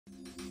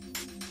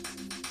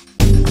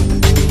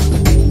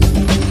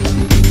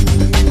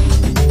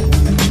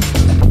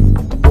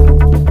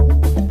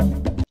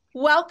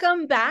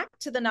Welcome back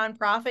to the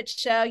Nonprofit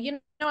Show.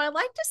 I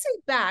like to say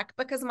back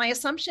because my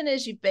assumption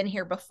is you've been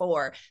here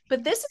before,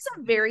 but this is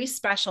a very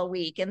special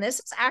week. And this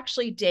is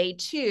actually day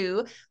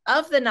 2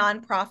 of the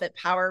Nonprofit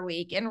Power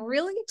Week. And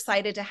really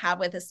excited to have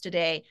with us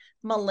today,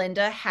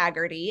 Melinda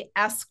Haggerty,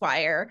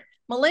 Esquire.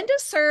 Melinda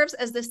serves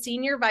as the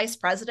Senior Vice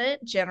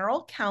President,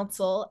 General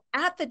Counsel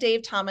at the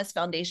Dave Thomas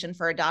Foundation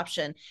for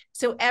Adoption.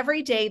 So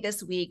every day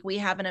this week, we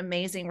have an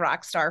amazing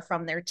rock star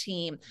from their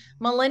team.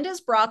 Melinda's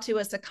brought to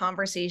us a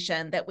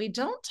conversation that we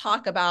don't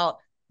talk about,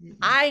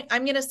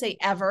 I'm going to say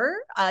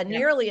ever,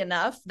 nearly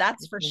enough,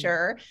 that's for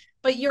sure.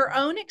 But your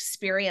own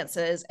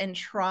experiences and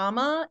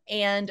trauma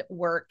and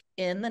work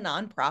in the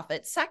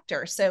nonprofit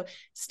sector. So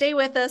stay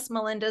with us.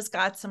 Melinda's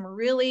got some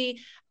really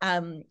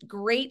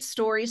great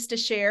stories to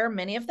share,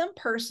 many of them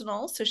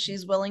personal. So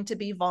she's willing to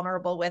be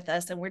vulnerable with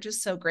us. And we're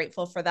just so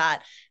grateful for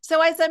that.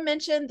 So as I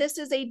mentioned, this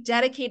is a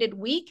dedicated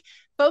week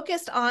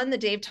focused on the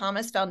Dave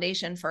Thomas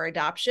Foundation for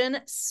Adoption.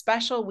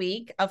 Special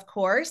week, of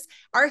course,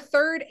 our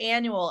 3rd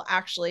annual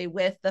actually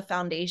with the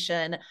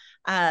foundation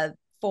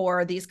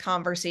for these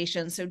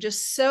conversations. So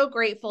just so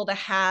grateful to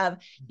have,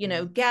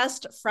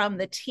 guests from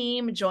the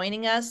team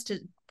joining us to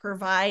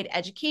provide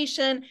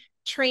education,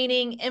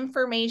 training,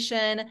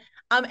 information,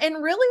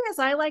 and really, as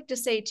I like to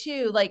say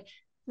too,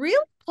 really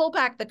pull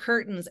back the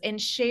curtains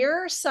and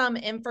share some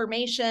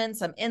information,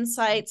 some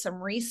insights, some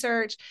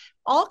research,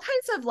 all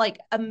kinds of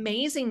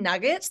amazing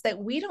nuggets that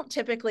we don't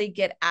typically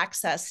get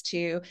access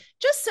to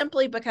just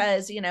simply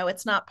because,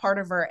 it's not part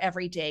of our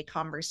everyday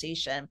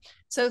conversation.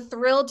 So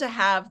thrilled to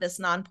have this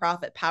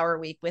Nonprofit Power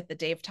Week with the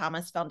Dave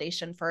Thomas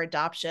Foundation for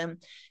Adoption.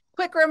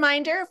 Quick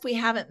reminder, if we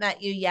haven't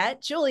met you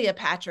yet, Julia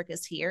Patrick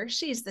is here.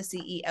 She's the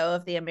CEO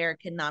of the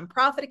American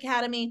Nonprofit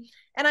Academy.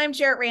 And I'm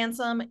Jarrett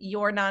Ransom,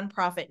 your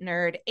nonprofit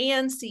nerd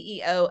and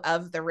CEO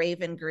of the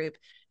Raven Group.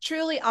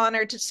 Truly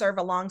honored to serve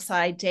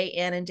alongside day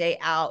in and day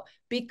out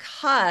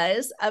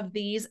because of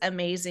these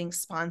amazing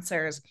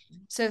sponsors.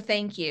 So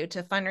thank you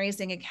to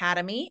Fundraising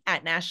Academy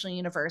at National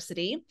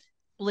University,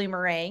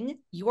 Bloomerang,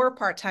 your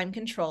part-time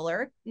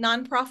controller,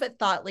 nonprofit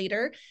thought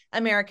leader,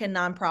 American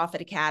Nonprofit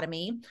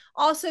Academy.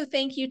 Also,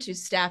 thank you to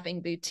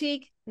Staffing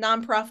Boutique,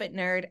 Nonprofit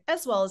Nerd,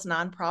 as well as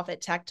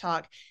Nonprofit Tech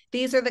Talk.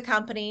 These are the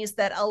companies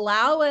that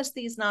allow us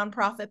these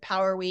nonprofit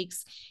power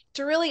weeks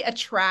to really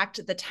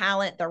attract the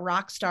talent, the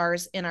rock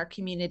stars in our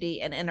community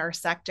and in our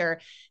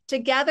sector.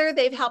 Together,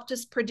 they've helped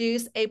us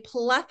produce a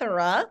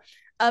plethora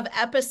of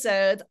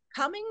episodes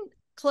coming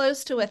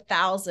close to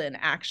 1,000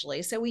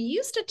 actually. So we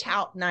used to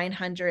tout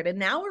 900 and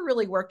now we're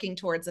really working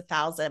towards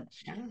 1,000.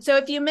 Yeah. So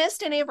if you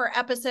missed any of our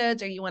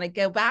episodes or you want to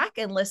go back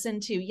and listen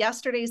to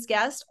yesterday's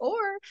guest or,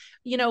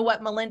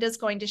 what Melinda's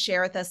going to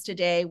share with us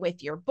today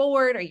with your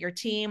board or your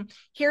team,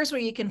 here's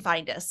where you can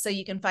find us. So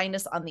you can find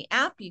us on the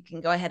app. You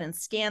can go ahead and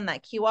scan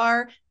that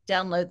QR,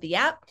 download the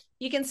app.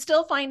 You can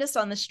still find us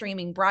on the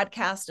streaming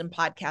broadcast and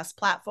podcast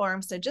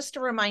platform. So just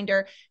a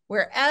reminder,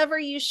 wherever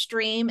you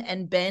stream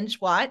and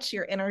binge watch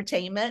your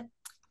entertainment,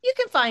 you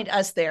can find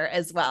us there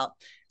as well.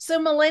 So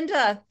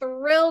Melinda,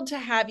 thrilled to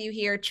have you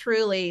here,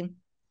 truly.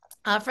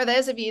 For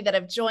those of you that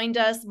have joined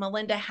us,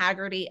 Melinda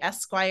Haggerty,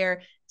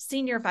 Esquire,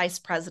 Senior Vice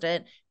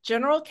President,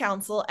 General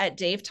Counsel at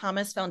Dave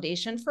Thomas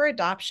Foundation for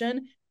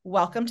Adoption.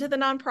 Welcome to the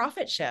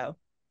Nonprofit Show.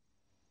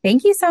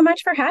 Thank you so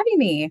much for having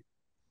me.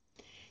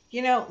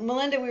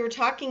 Melinda, we were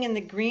talking in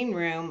the green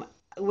room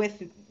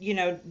with,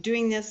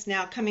 doing this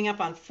now coming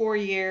up on 4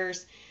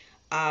 years,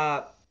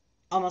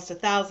 almost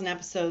 1,000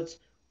 episodes.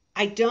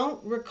 I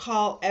don't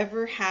recall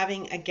ever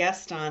having a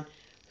guest on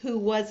who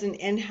was an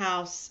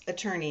in-house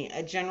attorney,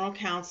 a general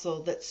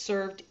counsel that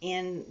served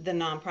in the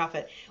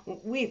nonprofit.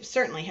 We've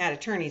certainly had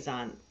attorneys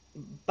on,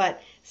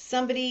 but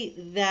somebody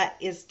that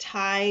is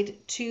tied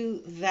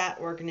to that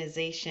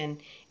organization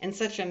in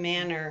such a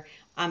manner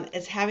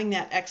as having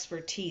that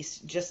expertise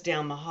just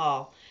down the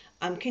hall.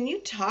 Can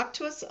you talk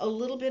to us a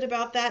little bit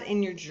about that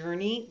in your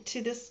journey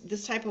to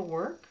this type of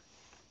work?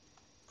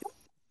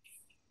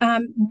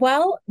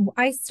 Well,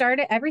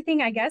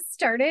 everything,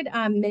 started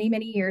many,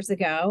 many years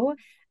ago.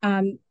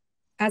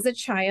 As a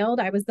child,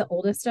 I was the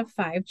oldest of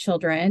 5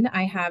 children.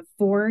 I have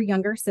 4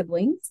 younger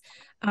siblings,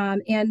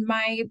 and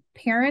my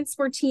parents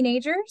were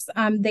teenagers.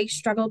 They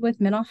struggled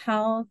with mental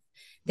health.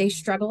 They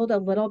struggled a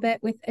little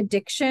bit with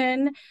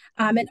addiction,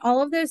 and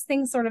all of those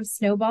things sort of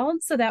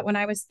snowballed so that when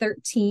I was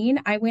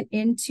 13, I went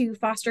into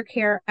foster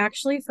care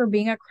actually for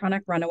being a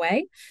chronic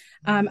runaway.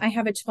 I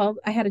had a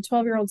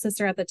 12-year-old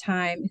sister at the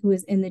time who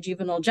was in the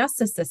juvenile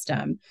justice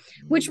system,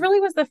 which really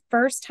was the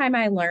first time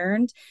I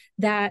learned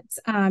that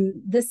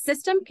the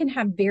system can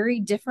have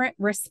very different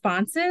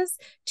responses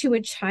to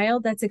a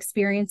child that's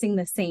experiencing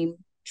the same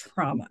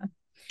trauma.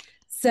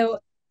 So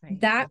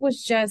that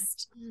was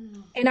just,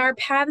 and our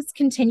paths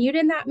continued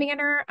in that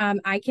manner.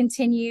 I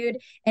continued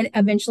and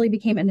eventually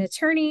became an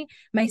attorney.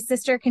 My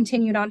sister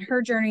continued on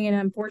her journey and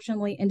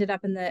unfortunately ended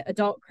up in the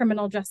adult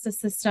criminal justice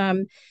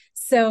system.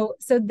 So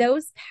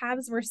those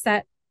paths were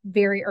set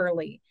very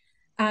early.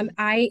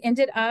 I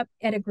ended up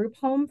at a group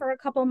home for a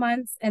couple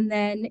months and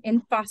then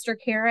in foster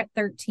care at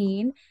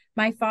 13.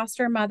 My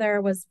foster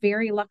mother was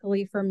very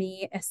luckily for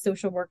me a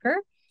social worker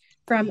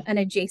from an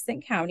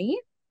adjacent county.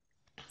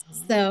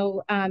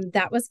 So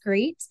that was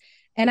great.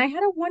 And I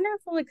had a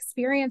wonderful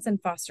experience in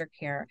foster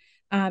care.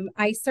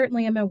 I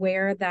certainly am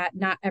aware that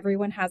not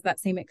everyone has that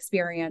same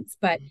experience,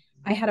 but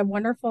I had a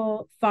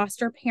wonderful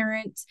foster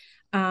parent.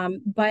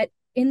 But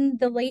in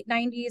the late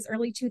 90s,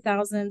 early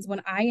 2000s,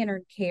 when I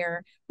entered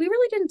care, we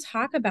really didn't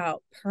talk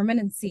about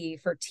permanency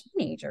for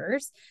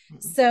teenagers.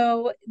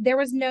 So there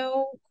was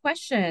no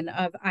question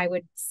of I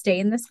would stay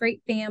in this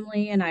great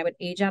family and I would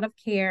age out of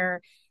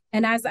care.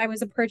 And as I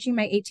was approaching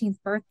my 18th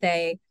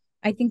birthday,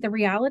 I think the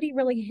reality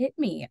really hit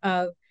me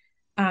of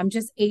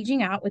just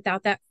aging out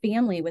without that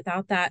family,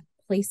 without that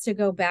place to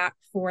go back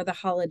for the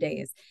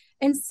holidays.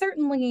 And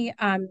certainly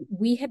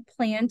we had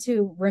planned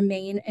to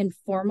remain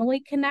informally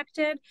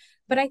connected,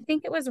 but I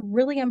think it was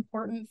really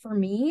important for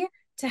me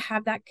to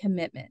have that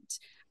commitment.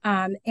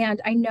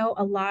 And I know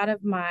a lot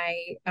of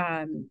my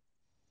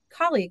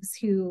colleagues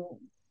who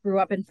grew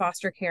up in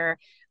foster care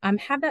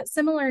have that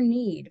similar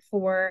need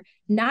for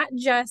not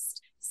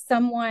just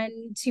someone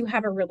to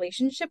have a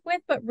relationship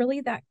with, but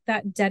really that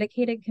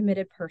dedicated,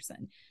 committed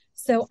person.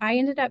 So I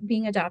ended up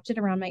being adopted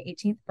around my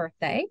 18th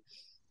birthday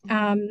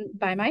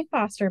by my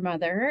foster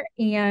mother.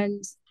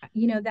 And,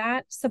 you know,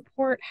 that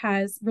support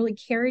has really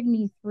carried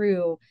me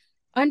through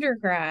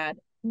undergrad,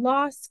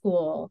 law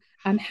school,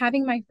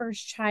 having my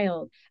first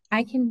child.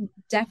 I can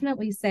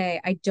definitely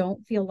say I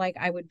don't feel like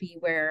I would be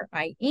where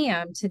I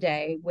am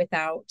today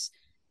without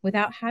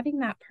having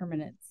that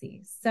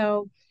permanency.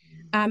 So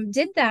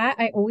did that.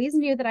 I always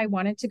knew that I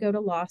wanted to go to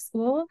law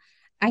school.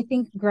 I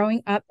think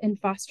growing up in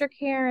foster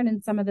care and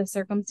in some of the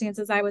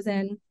circumstances I was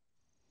in,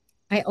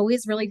 I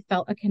always really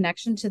felt a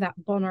connection to that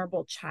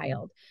vulnerable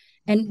child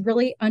and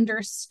really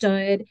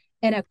understood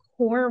in a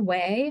core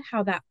way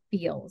how that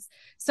feels.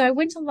 So I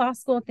went to law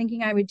school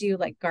thinking I would do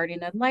like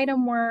guardian ad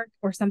litem work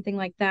or something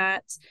like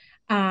that.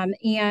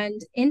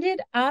 And ended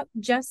up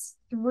just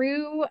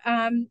through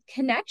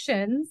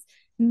connections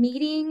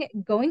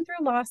going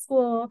through law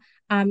school,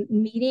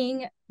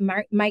 meeting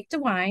Mike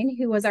DeWine,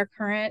 who was our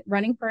current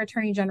running for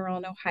Attorney General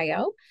in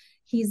Ohio.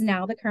 He's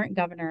now the current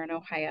governor in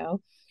Ohio.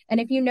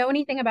 And if you know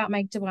anything about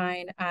Mike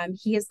DeWine,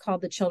 he is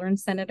called the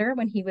Children's Senator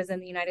when he was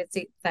in the United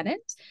States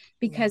Senate,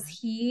 because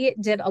he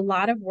did a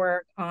lot of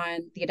work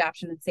on the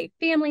Adoption and Safe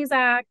Families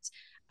Act,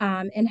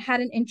 and had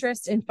an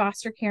interest in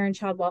foster care and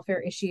child welfare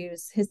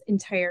issues his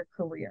entire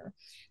career.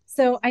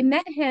 So I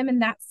met him,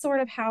 and that's sort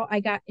of how I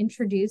got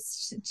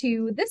introduced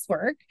to this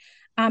work.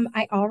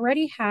 I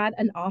already had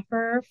an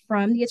offer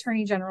from the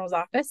Attorney General's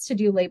office to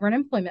do labor and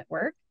employment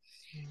work.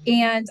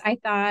 And I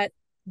thought,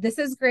 this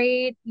is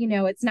great. You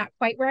know, it's not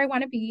quite where I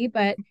want to be,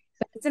 but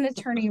it's an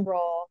attorney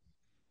role.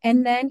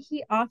 And then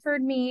he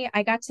offered me,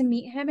 I got to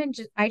meet him, and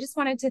I just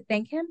wanted to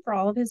thank him for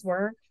all of his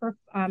work for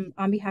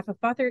on behalf of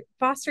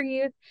foster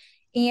youth.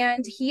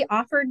 And he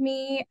offered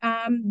me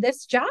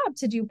this job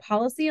to do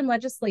policy and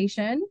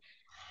legislation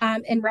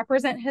and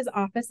represent his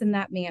office in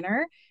that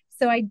manner.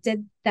 So I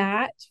did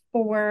that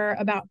for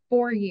about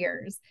 4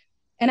 years.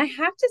 And I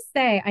have to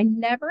say, I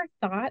never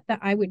thought that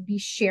I would be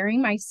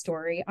sharing my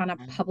story on a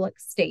public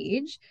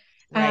stage.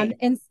 Right.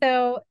 And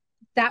so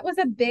that was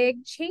a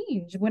big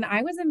change. When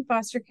I was in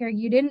foster care,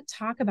 you didn't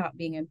talk about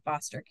being in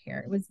foster care.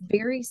 It was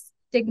very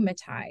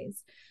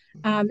stigmatized.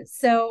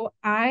 So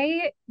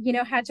I,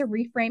 had to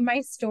reframe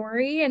my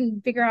story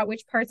and figure out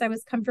which parts I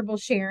was comfortable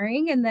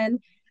sharing. And then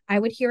I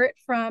would hear it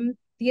from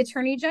the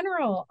Attorney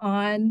General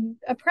on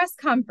a press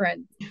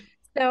conference.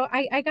 So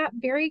I got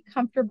very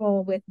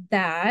comfortable with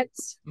that.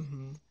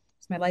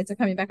 My lights are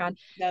coming back on.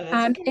 No,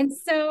 that's okay. And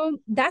so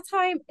that's how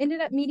I ended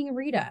up meeting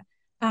Rita.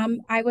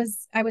 I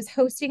was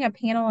hosting a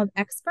panel of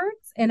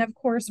experts. And of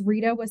course,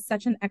 Rita was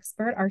such an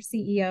expert, our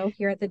CEO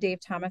here at the Dave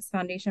Thomas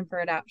Foundation for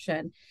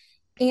Adoption.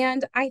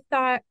 And I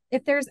thought,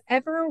 if there's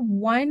ever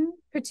one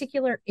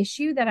particular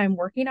issue that I'm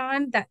working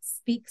on that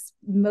speaks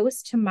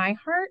most to my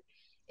heart,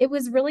 it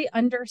was really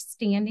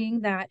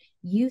understanding that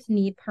youth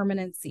need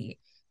permanency.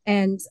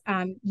 And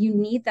you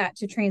need that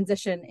to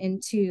transition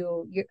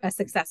into a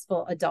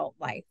successful adult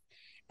life.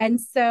 And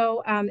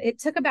so it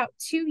took about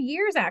 2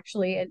 years,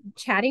 actually,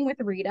 chatting with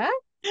Rita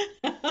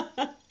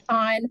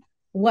on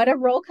what a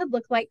role could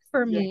look like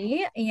for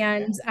me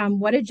and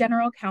what a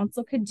general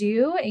counsel could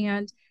do.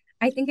 And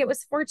I think it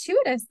was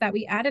fortuitous that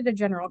we added a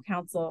general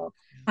counsel.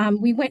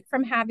 We went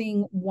from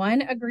having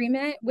one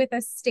agreement with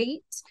a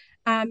state.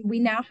 We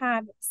now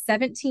have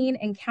 17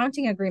 and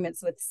counting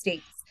agreements with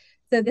states.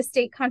 So the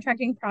state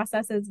contracting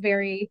process is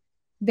very,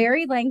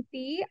 very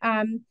lengthy.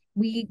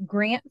 We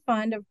grant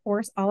fund, of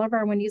course, all of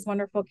our Wendy's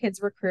Wonderful Kids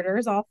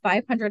recruiters, all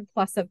 500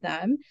 plus of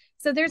them.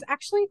 So there's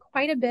actually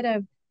quite a bit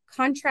of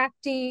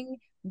contracting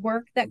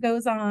work that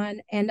goes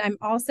on. And I'm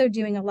also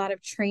doing a lot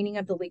of training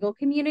of the legal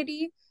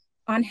community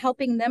on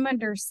helping them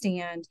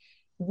understand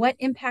what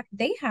impact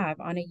they have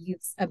on a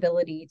youth's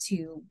ability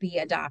to be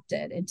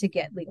adopted and to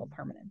get legal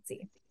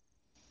permanency.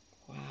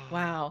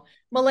 Wow.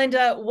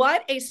 Melinda,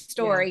 what a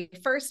story.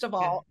 First of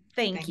all,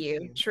 Thank Thank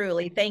you. you.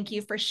 Truly. Thank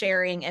you for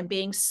sharing and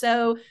being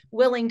so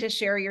willing to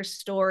share your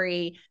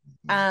story.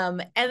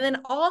 And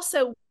then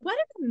also, what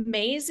an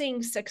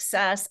amazing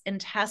success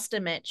and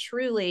testament,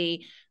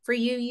 truly, for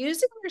you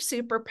using your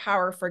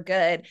superpower for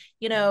good.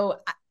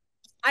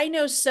 I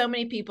know so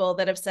many people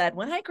that have said,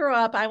 when I grow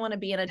up, I want to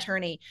be an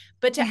attorney,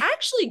 but to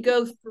actually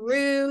go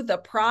through the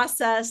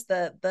process,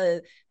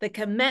 the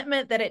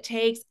commitment that it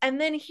takes, and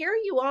then here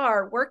you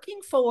are working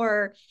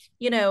for,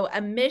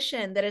 a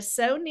mission that is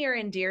so near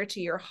and dear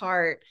to your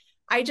heart.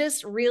 I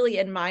just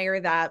really admire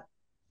that.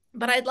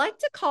 But I'd like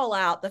to call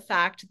out the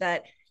fact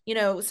that,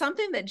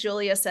 something that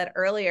Julia said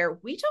earlier,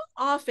 we don't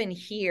often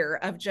hear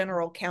of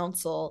general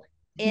counsel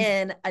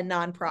in a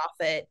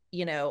nonprofit,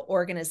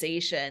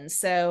 organization.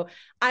 So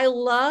I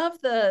love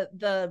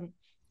the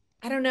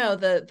I don't know,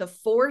 the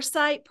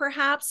foresight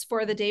perhaps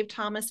for the Dave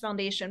Thomas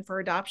Foundation for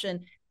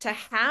Adoption to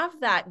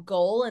have that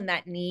goal and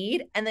that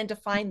need, and then to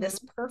find this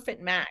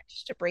perfect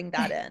match to bring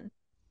that in.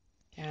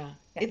 Yeah,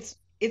 Yeah.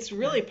 it's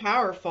really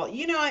powerful.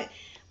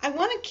 I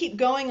want to keep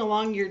going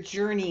along your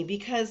journey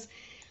because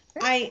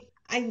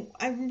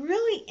I'm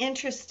really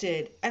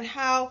interested at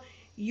how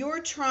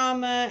your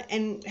trauma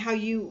and how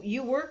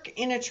you work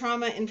in a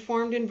trauma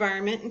informed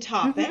environment and Mm-hmm.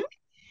 topic.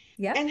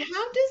 Yep. And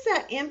how does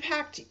that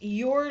impact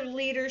your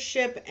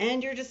leadership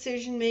and your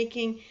decision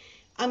making?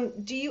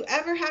 Do you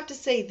ever have to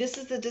say, this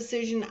is the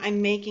decision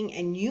I'm making,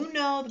 and you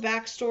know the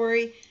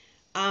backstory?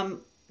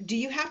 Um, do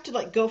you have to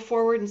like go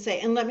forward and say,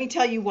 and let me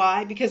tell you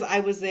why, because I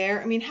was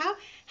there? I mean, how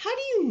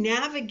do you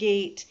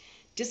navigate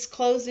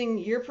disclosing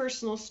your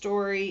personal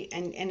story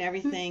and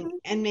everything Mm-hmm.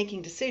 and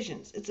making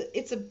decisions?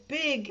 It's a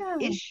big Yeah.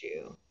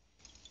 issue.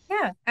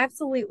 Yeah,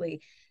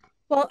 absolutely.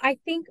 Well, I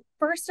think,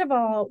 first of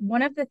all,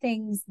 one of the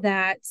things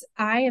that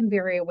I am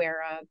very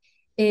aware of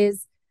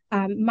is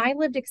my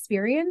lived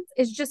experience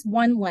is just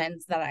one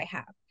lens that I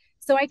have.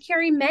 So I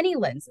carry many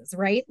lenses,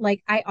 right?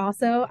 Like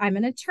I'm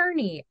an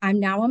attorney, I'm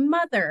now a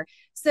mother.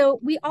 So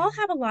we all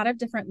have a lot of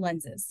different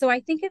lenses. So I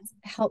think it's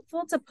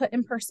helpful to put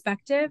in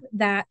perspective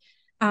that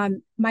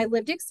my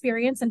lived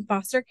experience in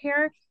foster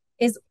care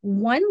is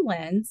one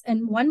lens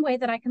and one way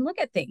that I can look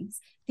at things.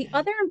 The Yeah,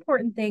 other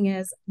important thing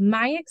is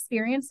my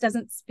experience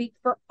doesn't speak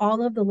for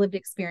all of the lived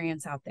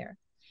experience out there.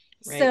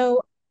 right.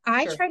 So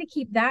I Sure. try to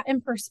keep that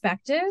in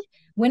perspective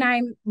when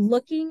I'm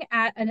looking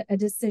at a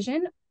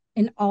decision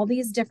in all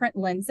these different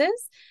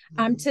lenses,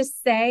 Mhm. to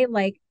say,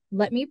 like,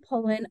 let me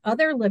pull in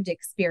other lived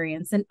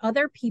experience and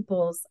other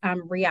people's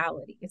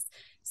realities.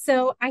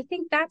 So I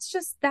think that's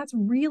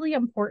really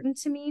important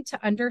to me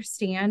to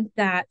understand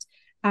that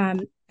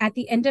at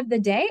the end of the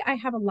day, I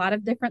have a lot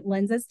of different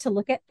lenses to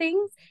look at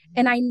things.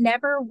 And I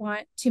never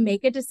want to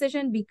make a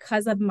decision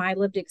because of my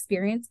lived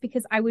experience,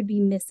 because I would be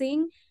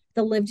missing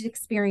the lived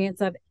experience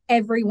of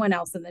everyone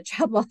else in the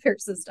child welfare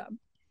system.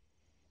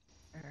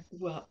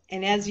 Well,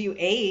 and as you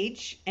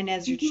age, and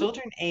as your Mhm,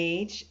 children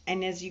age,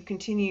 and as you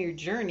continue your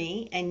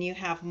journey, and you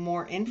have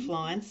more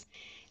influence,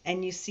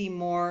 and you see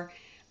more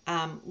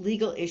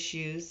legal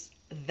issues,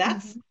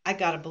 that's, mhm. I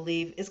gotta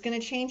believe, is going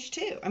to change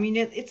too. I mean,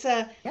 Yep.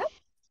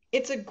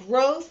 it's a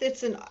growth,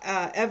 it's an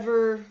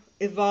ever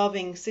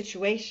evolving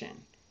situation.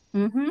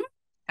 Hmm.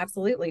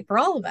 Absolutely. For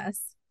all of us.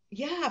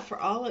 Yeah,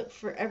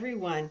 for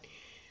everyone.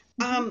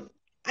 Mhm, Um,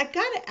 I've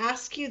got to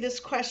ask you this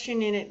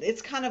question, and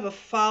it's kind of a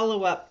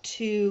follow-up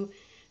to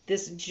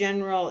this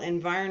general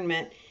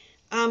environment.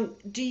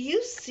 Do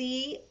you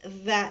see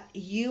that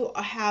you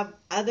have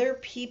other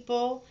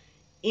people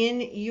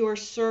in your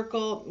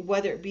circle,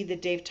 whether it be the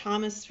Dave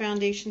Thomas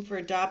Foundation for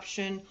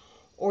Adoption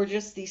or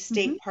just these mhm.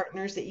 state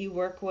partners that you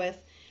work with,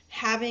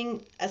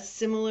 having a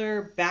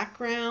similar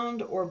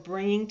background or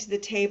bringing to the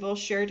table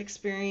shared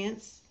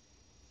experience?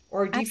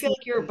 Or do you feel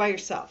like you're Absolutely. by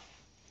yourself?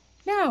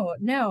 No,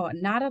 no,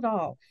 not at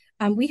all.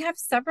 We have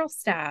several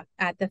staff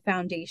at the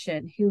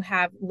foundation who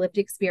have lived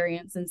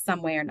experience in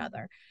some way or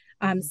another.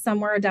 Some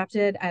were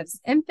adopted as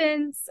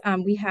infants.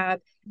 We have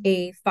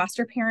a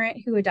foster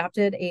parent who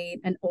adopted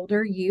an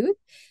older youth.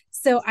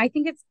 So I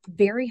think it's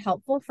very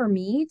helpful for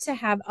me to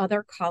have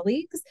other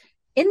colleagues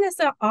in this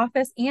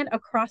office and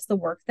across the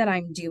work that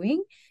I'm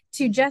doing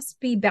to just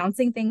be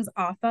bouncing things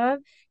off of,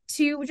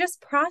 to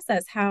just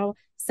process how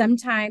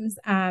sometimes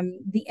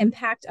the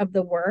impact of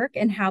the work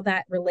and how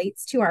that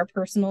relates to our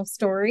personal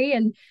story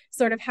and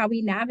sort of how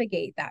we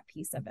navigate that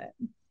piece of it.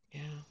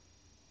 Yeah.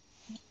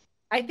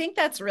 I think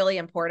that's really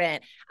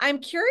important. I'm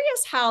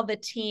curious how the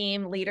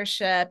team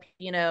leadership,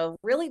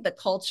 really the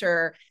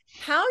culture,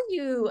 how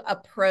you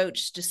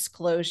approach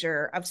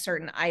disclosure of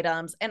certain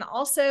items, and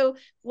also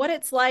what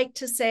it's like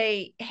to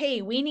say,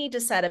 hey, we need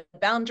to set a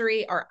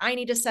boundary, or I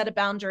need to set a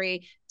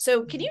boundary.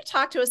 So, can you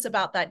talk to us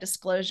about that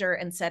disclosure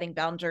and setting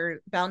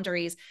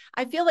boundaries?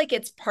 I feel like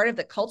it's part of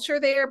the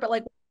culture there, but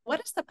like, what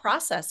is the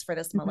process for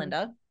this, Mhm.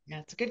 Melinda? Yeah,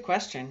 it's a good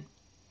question.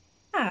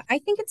 Yeah, I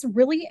think it's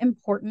really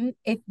important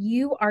if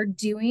you are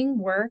doing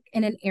work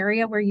in an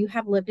area where you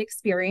have lived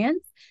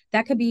experience.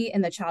 That could be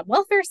in the child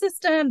welfare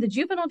system, the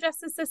juvenile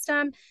justice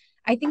system.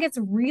 I think it's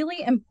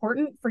really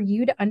important for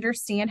you to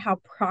understand how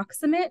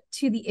proximate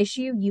to the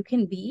issue you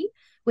can be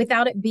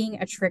without it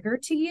being a trigger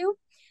to you.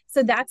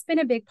 So that's been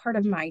a big part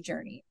of my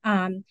journey.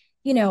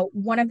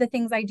 One of the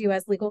things I do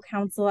as legal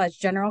counsel, as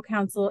general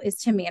counsel, is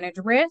to manage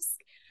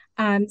risk.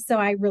 So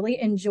I really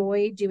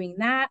enjoy doing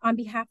that on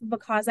behalf of a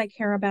cause I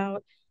care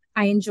about.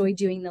 I enjoy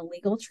doing the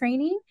legal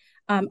training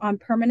on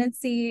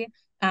permanency.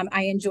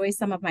 I enjoy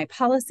some of my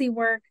policy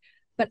work,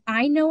 but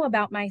I know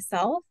about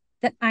myself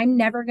that I'm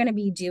never going to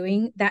be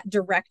doing that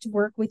direct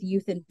work with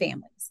youth and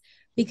families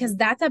because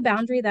that's a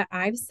boundary that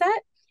I've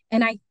set.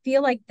 And I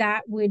feel like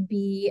that would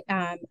be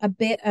a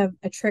bit of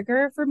a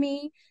trigger for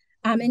me.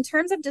 In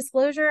terms of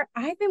disclosure,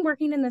 I've been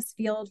working in this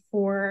field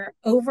for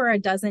over a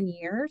dozen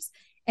years,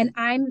 and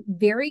I'm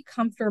very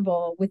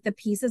comfortable with the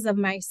pieces of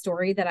my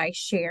story that I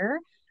share.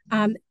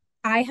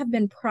 I have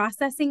been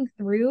processing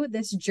through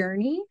this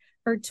journey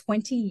for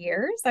 20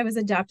 years. I was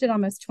adopted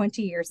almost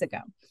 20 years ago.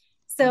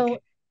 So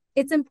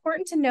it's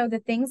important to know the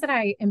things that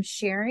I am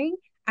sharing,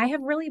 I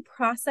have really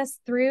processed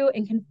through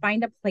and can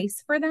find a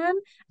place for them.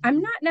 I'm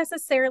not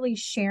necessarily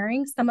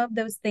sharing some of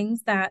those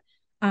things that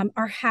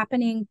are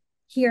happening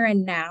here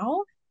and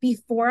now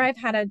before I've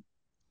had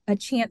a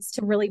chance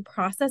to really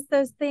process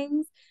those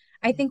things.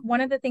 I think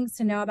one of the things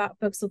to know about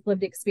folks with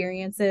lived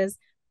experiences,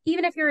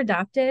 even if you're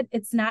adopted,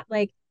 it's not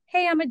like,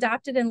 hey, I'm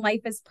adopted and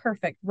life is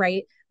perfect,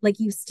 right? Like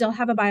you still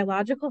have a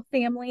biological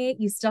family,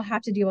 you still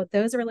have to deal with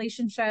those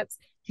relationships.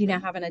 You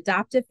now have an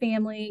adoptive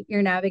family,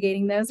 you're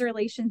navigating those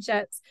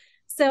relationships.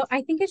 So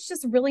I think it's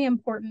just really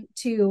important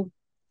to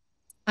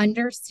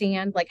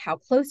understand like how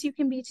close you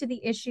can be to the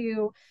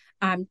issue,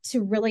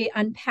 to really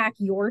unpack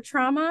your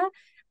trauma,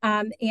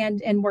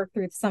 and work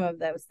through some of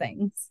those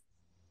things.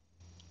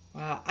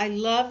 Wow, I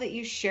love that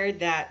you shared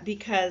that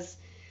because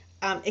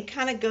it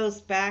kind of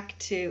goes back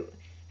to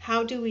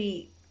how do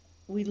we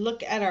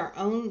look at our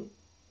own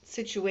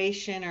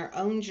situation, our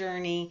own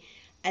journey,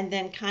 and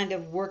then kind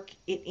of work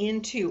it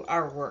into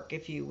our work,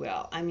 if you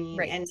will. I mean,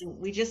 Right. and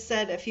we just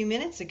said a few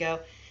minutes ago,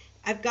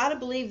 I've got to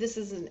believe this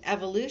is an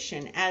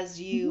evolution as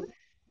Mm-hmm.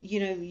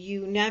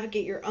 you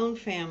navigate your own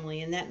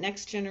family and that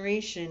next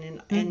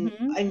generation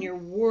Mm-hmm. and your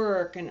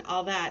work and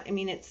all that. I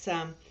mean,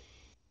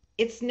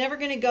 it's never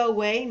going to go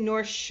away,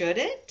 nor should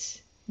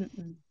it,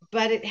 Mm-mm.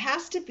 but it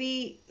has to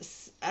be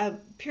a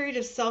period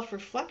of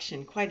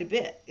self-reflection quite a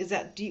bit.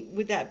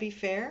 Would that be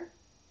fair?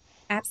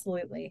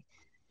 Absolutely.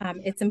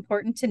 It's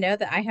important to know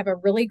that I have a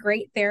really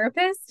great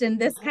therapist, and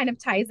this kind of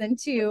ties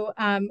into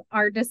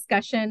our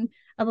discussion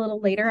a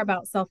little later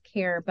about self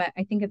care. But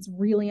I think it's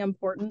really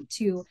important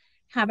to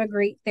have a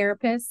great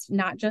therapist,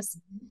 not just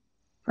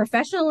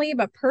professionally,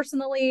 but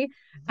personally.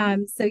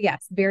 So,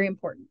 yes, very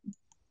important.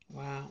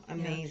 Wow, Yeah.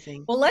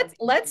 amazing. Well,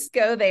 let's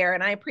go there.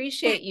 And I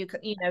appreciate you,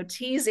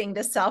 teasing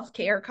the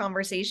self-care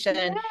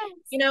conversation.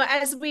 Yes.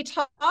 As we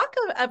talk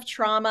of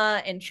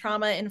trauma and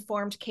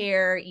trauma-informed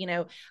care,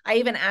 I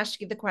even asked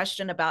you the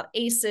question about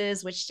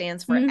ACEs, which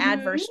stands for Mm-hmm.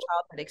 adverse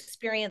childhood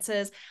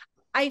experiences.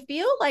 I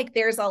feel like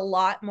there's a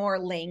lot more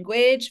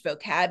language,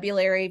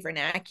 vocabulary,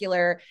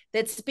 vernacular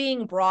that's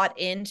being brought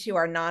into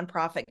our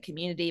nonprofit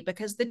community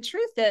because the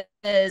truth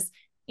is,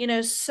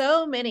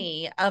 so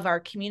many of our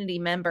community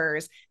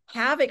members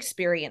have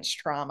experienced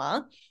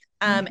trauma.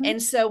 Mm-hmm.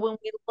 And so when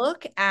we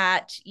look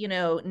at,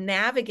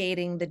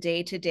 navigating the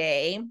day to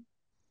day,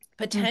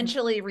 Mm-hmm.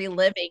 potentially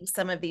reliving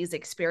some of these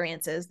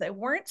experiences that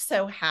weren't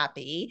so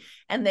happy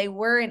and they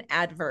were an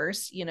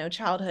adverse,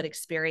 childhood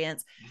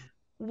experience,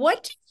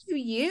 what do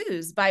you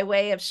use by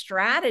way of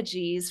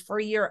strategies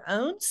for your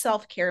own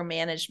self-care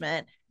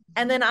management?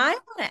 And then I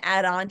want to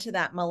add on to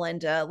that,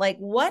 Melinda, like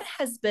what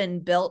has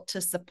been built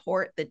to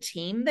support the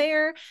team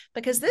there?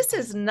 Because this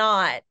is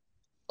not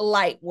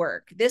light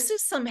work. This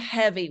is some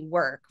heavy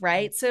work,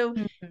 right? So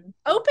Mm-hmm.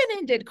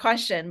 open-ended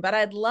question, but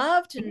I'd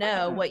love to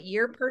know Yeah. what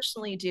you're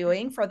personally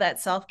doing for that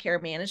self-care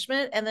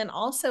management. And then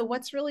also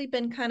what's really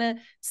been kind of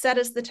set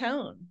as the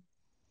tone.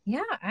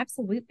 Yeah,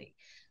 absolutely.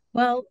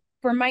 Well,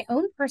 for my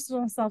own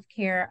personal self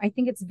care, I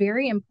think it's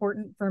very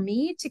important for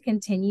me to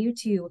continue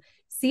to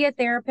see a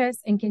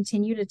therapist and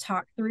continue to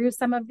talk through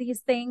some of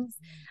these things.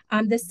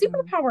 The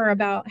superpower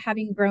about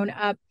having grown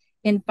up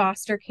in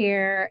foster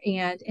care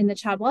and in the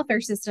child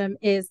welfare system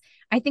is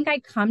I think I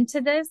come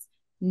to this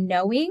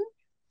knowing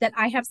that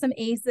I have some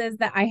ACEs,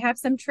 that I have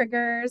some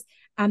triggers,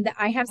 that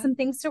I have some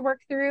things to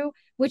work through,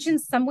 which in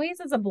some ways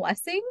is a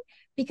blessing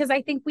because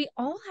I think we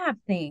all have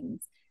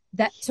things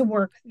that to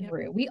work Yep.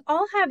 through. We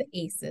all have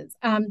ACEs.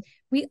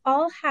 We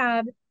all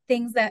have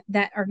things that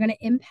are going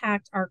to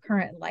impact our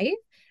current life.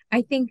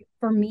 I think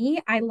for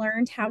me, I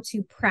learned how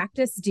to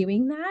practice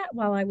doing that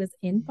while I was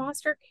in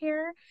foster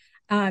care.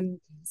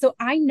 So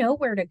I know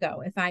where to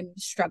go if I'm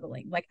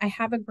struggling. Like I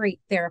have a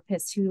great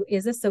therapist who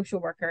is a social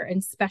worker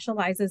and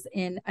specializes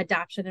in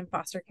adoption and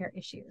foster care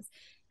issues,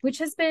 which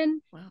has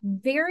been Wow.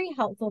 very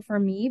helpful for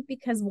me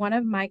because one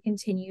of my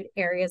continued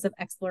areas of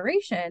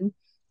exploration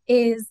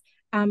is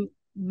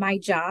my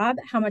job,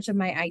 how much of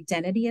my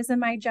identity is in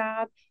my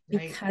job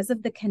Right. because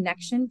of the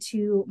connection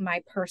to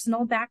my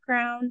personal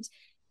background,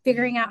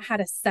 figuring out how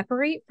to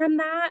separate from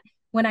that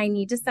when I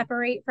need to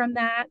separate from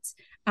that.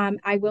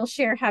 I will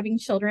share having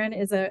children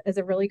is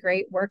a really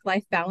great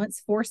work-life balance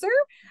forcer.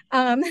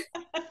 Um,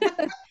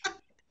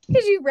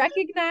 because you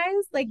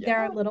recognize like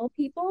there Yeah. are little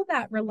people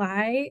that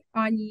rely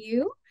on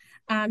you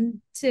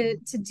to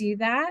do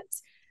that.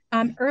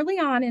 Early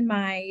on in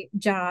my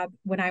job,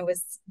 when I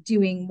was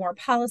doing more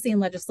policy and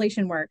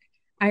legislation work,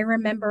 I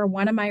remember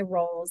one of my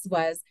roles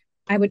was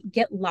I would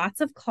get lots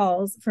of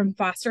calls from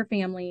foster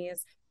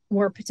families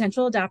or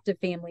potential adoptive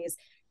families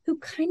who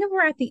kind of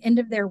were at the end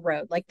of their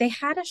road. Like they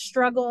had a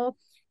struggle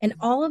and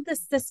all of the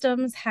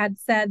systems had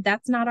said,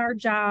 that's not our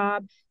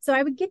job. So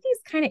I would get these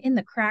kind of in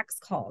the cracks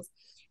calls.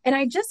 And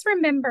I just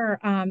remember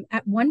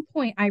at one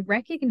point I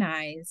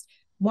recognized,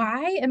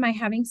 why am I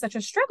having such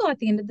a struggle at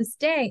the end of this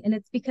day? And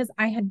it's because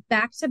I had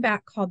back to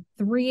back called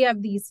 3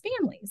 of these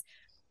families.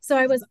 So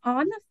I was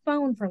on the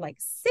phone for like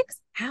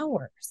 6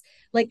 hours,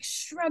 like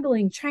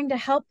struggling, trying to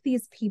help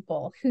these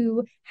people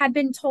who had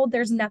been told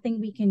there's nothing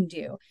we can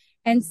do.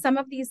 And some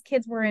of these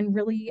kids were in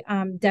really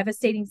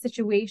devastating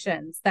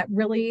situations that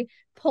really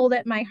pulled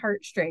at my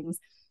heartstrings.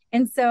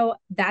 And so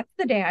that's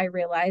the day I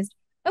realized,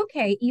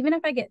 okay, even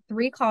if I get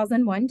 3 calls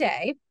in one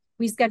day,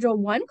 we schedule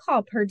 1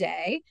 call per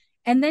day,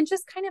 and then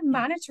just kind of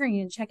monitoring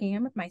and checking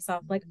in with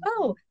myself, like,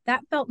 oh,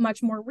 that felt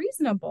much more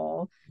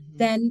reasonable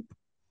than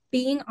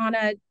being on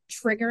a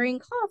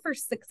triggering call for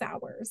 6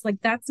 hours.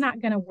 Like, that's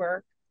not going to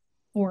work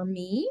for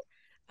me.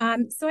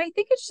 So I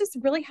think it's just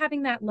really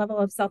having that level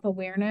of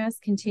self-awareness,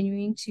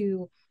 continuing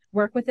to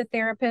work with a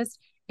therapist,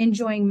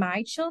 enjoying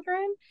my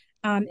children.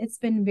 It's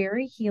been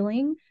very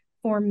healing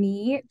for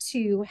me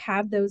to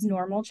have those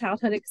normal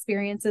childhood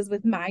experiences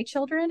with my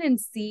children and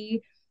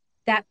see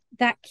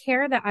that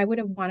care that I would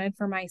have wanted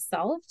for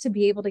myself, to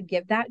be able to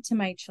give that to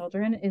my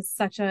children is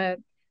such a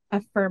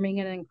affirming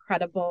and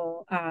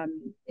incredible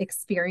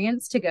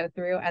experience to go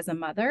through as a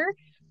mother.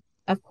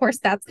 Of course,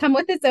 that's come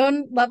with its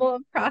own level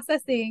of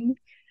processing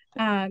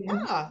Yeah,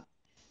 of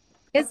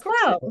as course.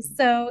 well.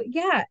 So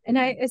yeah, and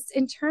it's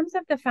in terms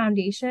of the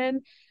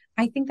foundation,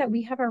 I think that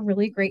we have a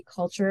really great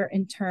culture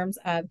in terms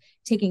of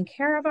taking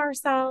care of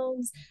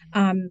ourselves,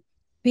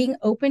 being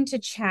open to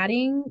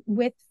chatting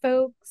with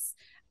folks.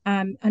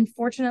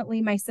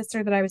 Unfortunately, my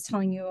sister that I was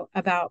telling you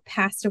about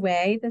passed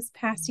away this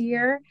past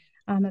year,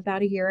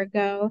 about a year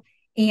ago,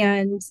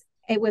 and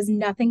it was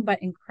nothing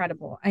but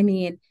incredible. I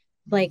mean,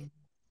 like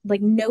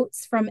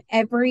notes from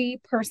every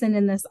person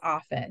in this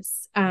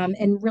office,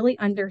 and really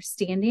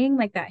understanding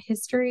like that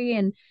history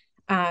and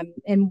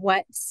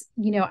what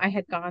I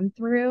had gone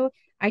through.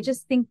 I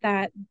just think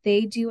that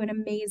they do an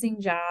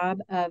amazing job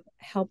of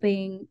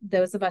helping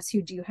those of us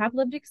who do have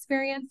lived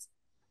experience,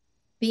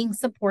 being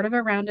supportive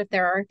around if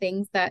there are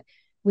things that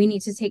we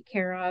need to take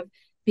care of,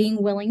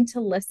 being willing to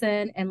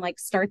listen and like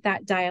start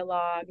that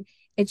dialogue.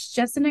 It's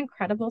just an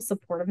incredible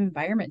supportive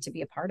environment to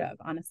be a part of,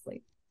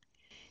 honestly.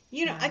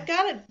 I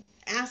got to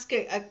ask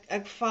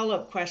a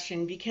follow-up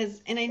question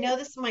because, and I know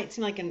this might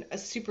seem like a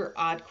super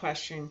odd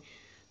question,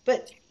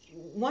 but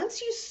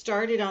once you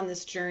started on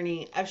this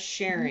journey of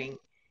sharing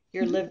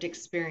your Mm-hmm. lived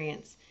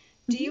experience,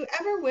 do Mm-hmm. you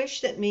ever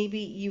wish that maybe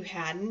you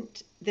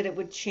hadn't, that it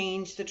would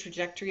change the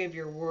trajectory of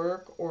your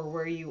work or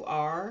where you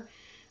are?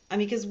 I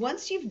mean, because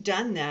once you've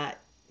done that,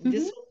 Mm-hmm.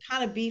 this will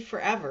kind of be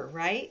forever,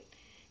 right?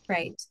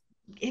 Right.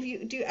 Do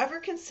you ever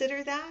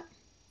consider that?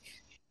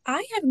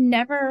 I have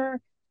never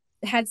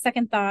had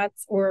second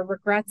thoughts or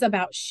regrets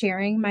about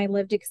sharing my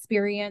lived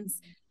experience.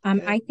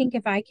 Good. I think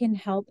if I can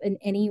help in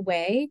any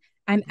way,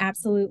 I'm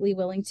absolutely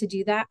willing to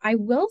do that. I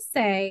will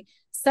say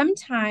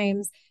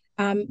sometimes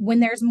when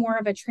there's more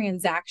of a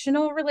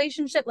transactional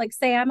relationship, like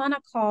say I'm on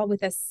a call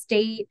with a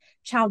state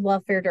child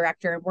welfare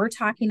director and we're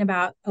talking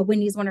about a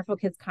Wendy's Wonderful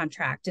Kids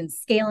contract and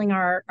scaling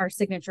our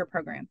signature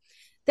program.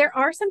 There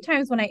are some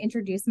times when I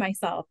introduce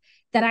myself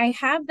that I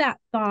have that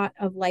thought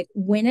of like,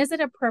 when is it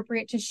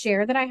appropriate to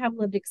share that I have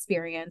lived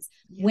experience?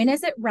 Yeah. When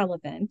is it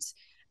relevant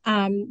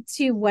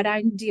to what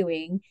I'm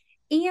doing?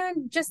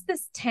 And just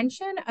this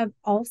tension of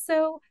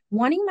also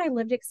wanting my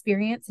lived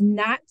experience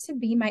not to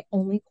be my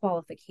only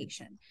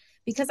qualification.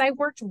 Because I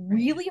worked Right.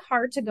 really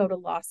hard to go to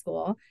law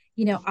school.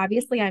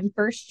 Obviously I'm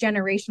first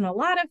generation a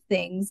lot of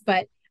things,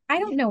 but I Yeah.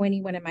 don't know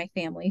anyone in my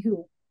family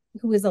who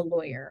is a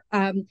lawyer.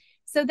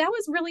 So that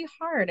was really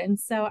hard. And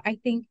so I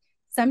think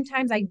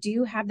sometimes I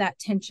do have that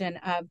tension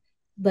of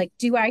like,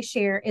 do I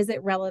share? Is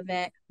it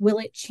relevant? Will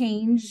it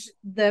change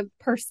the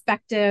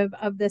perspective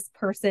of this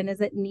person? Is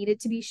it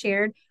needed to be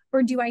shared?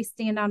 Or do I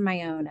stand on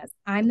my own as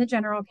I'm the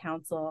general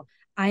counsel?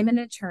 I'm an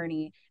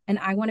attorney and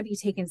I want to be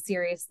taken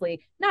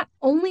seriously, not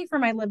only for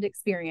my lived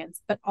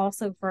experience, but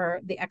also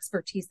for the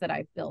expertise that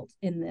I've built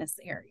in this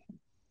area.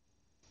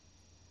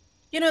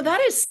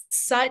 That is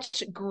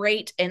such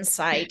great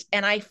insight.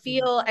 And I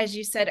feel, as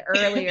you said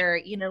earlier,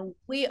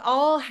 we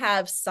all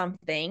have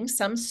something,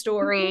 some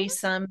story,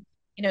 Mm-hmm.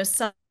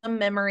 some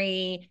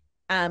memory,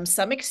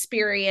 some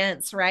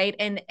experience, right?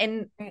 And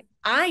Right.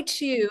 I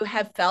too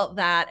have felt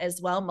that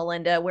as well,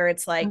 Melinda, where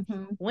it's like,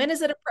 Mm-hmm. when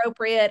is it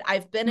appropriate?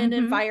 I've been in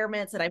Mm-hmm.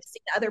 environments and I've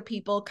seen other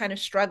people kind of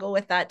struggle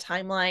with that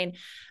timeline.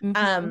 Mm-hmm.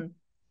 Um,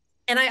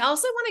 and I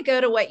also want to go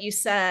to what you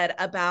said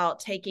about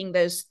taking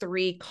those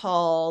 3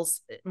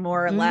 calls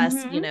more or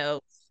less, Mm-hmm.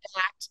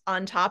 stacked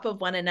on top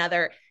of one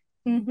another.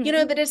 Mm-hmm.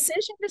 The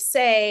decision to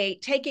say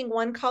taking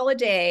one call a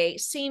day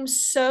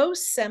seems so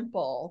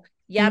simple,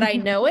 yet I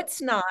know Mm-hmm.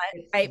 it's not,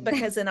 It's right?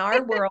 Because in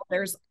our world,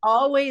 there's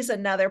always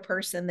another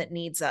person that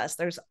needs us,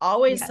 there's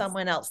always Yes.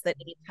 someone else that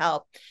needs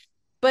help.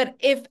 But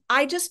if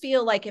I just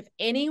feel like if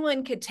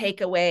anyone could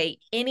take away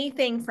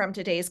anything from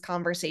today's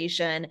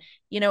conversation,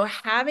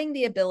 having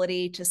the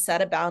ability to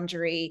set a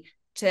boundary,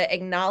 to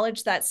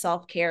acknowledge that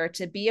self care,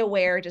 to be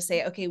aware, to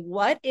say, okay,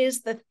 what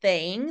is the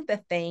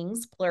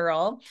things,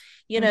 plural,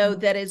 Mm-hmm.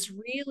 that is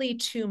really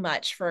too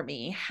much for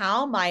me?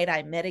 How might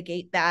I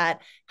mitigate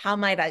that? How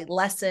might I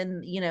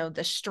lessen,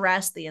 the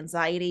stress, the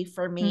anxiety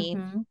for me?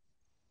 Mm-hmm.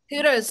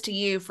 Kudos to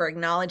you for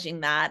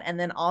acknowledging that. And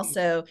then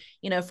also,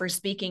 for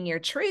speaking your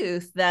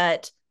truth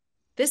that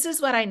this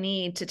is what I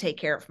need to take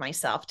care of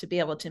myself to be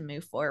able to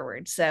move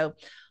forward. So,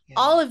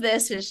 all yeah. of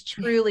this has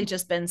truly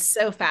just been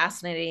so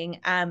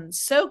fascinating. I'm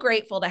so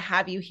grateful to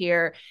have you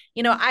here.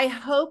 I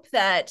hope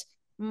that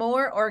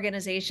more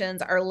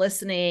organizations are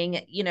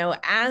listening,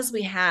 as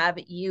we have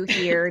you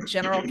here,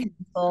 General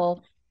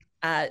Counsel.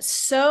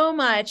 So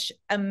much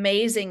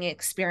amazing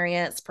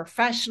experience,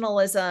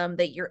 professionalism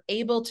that you're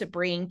able to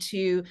bring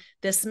to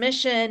this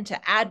mission,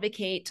 to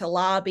advocate, to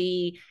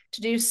lobby,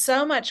 to do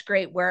so much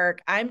great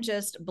work. I'm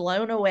just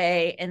blown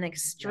away and Yeah.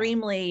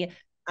 extremely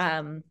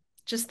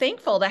just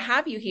thankful to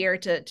have you here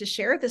to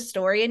share this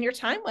story and your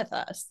time with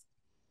us.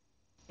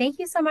 Thank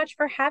you so much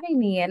for having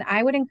me. And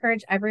I would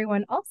encourage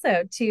everyone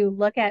also to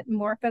look at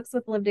more folks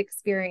with lived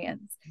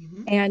experience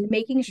Mhm. and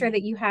making sure Yeah.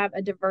 that you have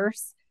a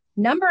diverse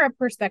number of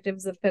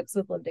perspectives of folks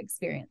with lived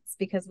experience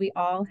because we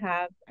all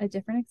have a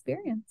different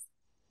experience.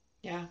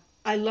 Yeah.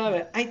 I love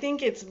it. I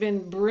think it's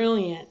been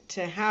brilliant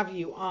to have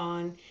you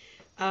on.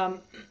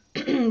 Um,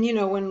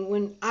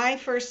 when I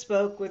first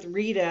spoke with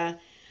Rita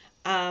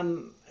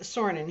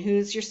Sornin,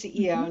 who's your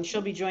CEO, Mhm. and she'll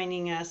be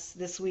joining us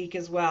this week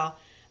as well.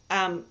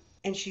 Um,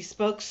 and she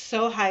spoke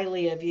so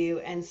highly of you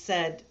and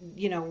said,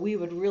 we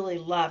would really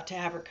love to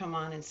have her come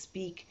on and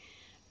speak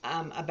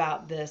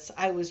about this.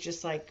 I was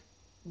just like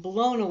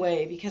blown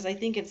away because I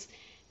think it's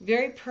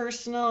very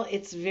personal.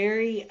 It's a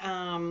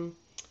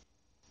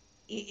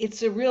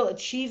real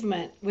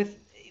achievement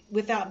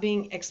without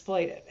being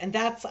exploitive, and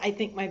that's, I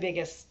think, my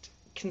biggest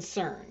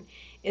concern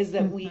is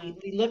that we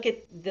Mhm. we look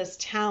at this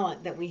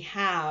talent that we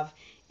have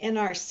in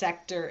our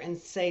sector and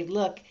say,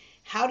 look,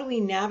 how do we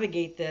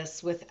navigate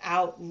this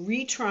without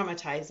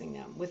re-traumatizing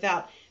them,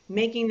 without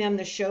making them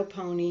the show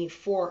pony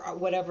for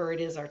whatever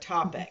it is our Mhm.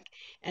 topic.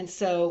 And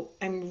so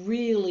I'm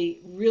really,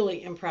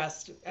 really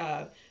impressed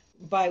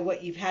by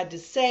what you've had to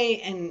say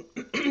and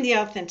the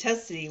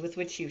authenticity with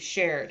which you've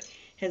shared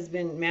has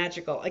been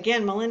magical.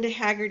 Again, Melinda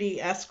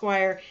Haggerty,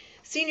 Esquire,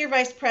 Senior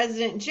Vice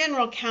President,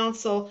 General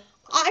Counsel.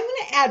 I'm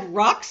going to add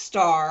rock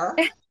star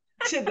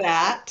to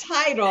that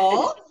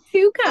title.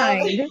 Too Um,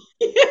 kind.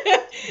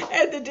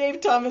 at the Dave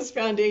Thomas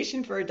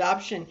Foundation for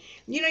Adoption.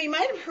 You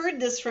might have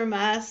heard this from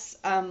us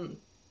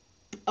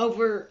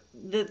over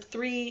the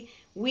 3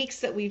 weeks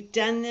that we've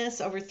done this,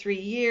 over 3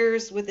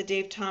 years with the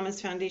Dave Thomas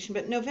Foundation.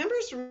 But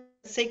November's a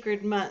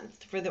sacred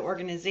month for the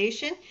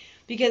organization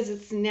because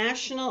it's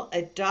National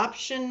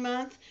Adoption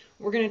Month.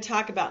 We're going to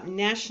talk about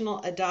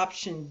National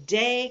Adoption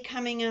Day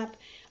coming up.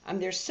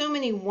 There's so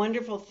many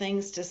wonderful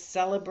things to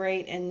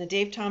celebrate, and the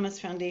Dave Thomas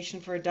Foundation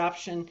for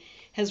Adoption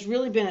has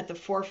really been at the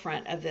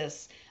forefront of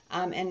this.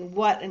 And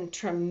what a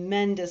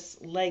tremendous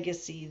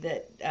legacy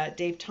that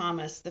Dave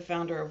Thomas, the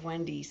founder of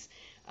Wendy's,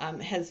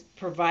 has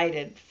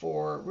provided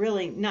for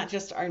really not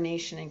just our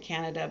nation and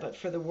Canada, but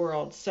for the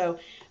world. So,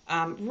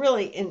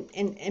 really,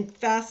 in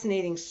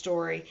fascinating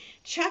story.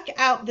 Check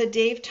out the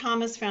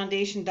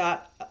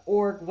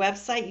davethomasfoundation.org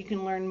website. You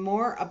can learn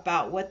more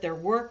about what their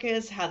work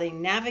is, how they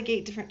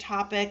navigate different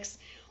topics,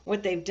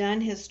 what they've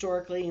done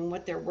historically, and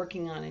what they're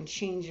working on in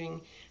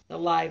changing the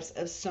lives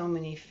of so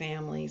many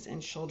families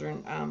and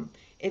children.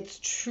 It's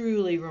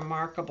truly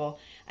remarkable.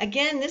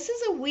 Again, this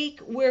is a week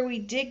where we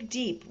dig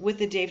deep with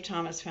the Dave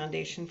Thomas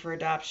Foundation for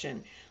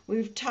Adoption.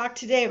 We've talked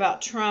today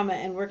about trauma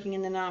and working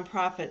in the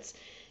nonprofits.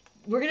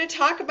 We're going to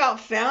talk about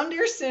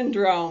founder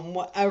syndrome,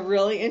 a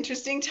really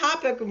interesting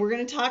topic. And we're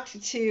going to talk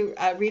to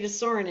Rita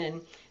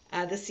Sornin,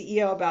 the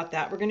CEO, about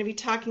that. We're going to be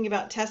talking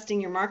about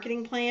testing your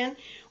marketing plan.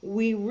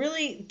 We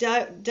really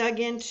dug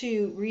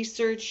into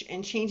research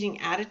and changing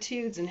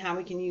attitudes and how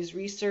we can use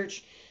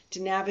research to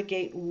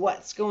navigate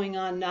what's going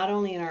on not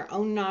only in our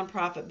own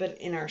nonprofit but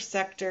in our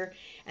sector.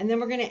 And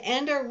then we're going to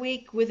end our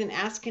week with an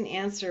ask and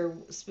answer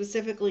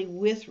specifically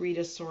with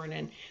Rita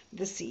Sornin,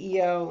 the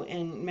CEO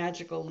and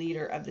magical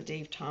leader of the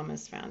Dave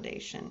Thomas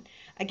Foundation.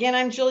 Again,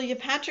 I'm Julia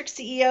Patrick,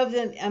 CEO of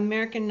the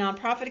American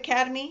Nonprofit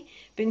Academy.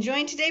 Been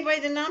joined today by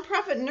the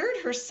nonprofit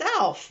nerd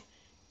herself.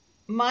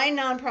 My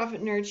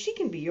nonprofit nerd, she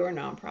can be your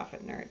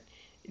nonprofit nerd.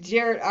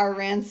 Jarrett R.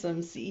 Ransom,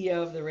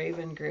 CEO of the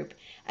Raven Group.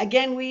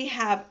 Again, we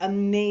have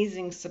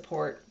amazing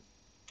support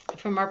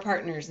from our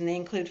partners, and they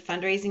include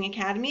Fundraising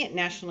Academy at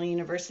National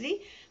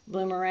University,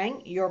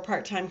 Bloomerang, Your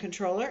Part-Time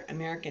Controller,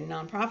 American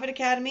Nonprofit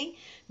Academy,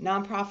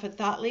 Nonprofit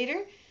Thought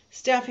Leader,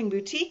 Staffing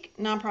Boutique,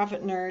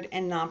 Nonprofit Nerd,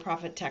 and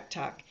Nonprofit Tech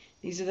Talk.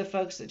 These are the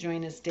folks that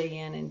join us day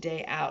in and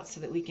day out so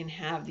that we can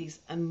have these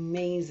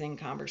amazing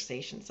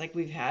conversations like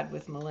we've had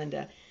with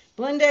Melinda.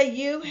 Melinda,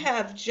 you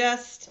have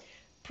just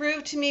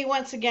proved to me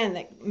once again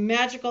that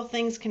magical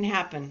things can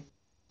happen.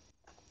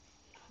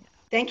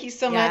 Thank you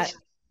so much.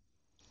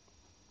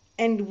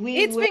 And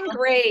it's been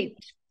great.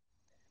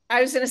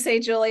 I was going to say,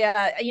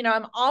 Julia,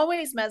 I'm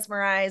always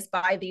mesmerized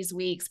by these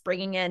weeks,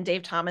 bringing in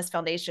Dave Thomas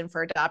Foundation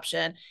for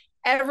Adoption.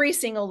 Every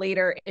single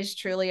leader is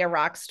truly a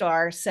rock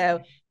star.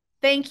 So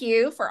thank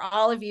you for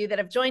all of you that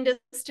have joined us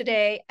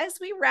today. As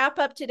we wrap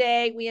up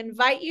today, we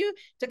invite you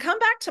to come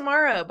back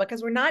tomorrow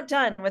because we're not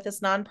done with this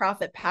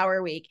Nonprofit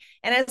Power Week.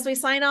 And as we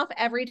sign off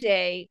every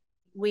day,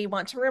 we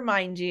want to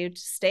remind you to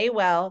stay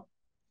well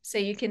so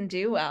you can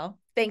do well.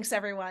 Thanks,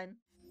 everyone.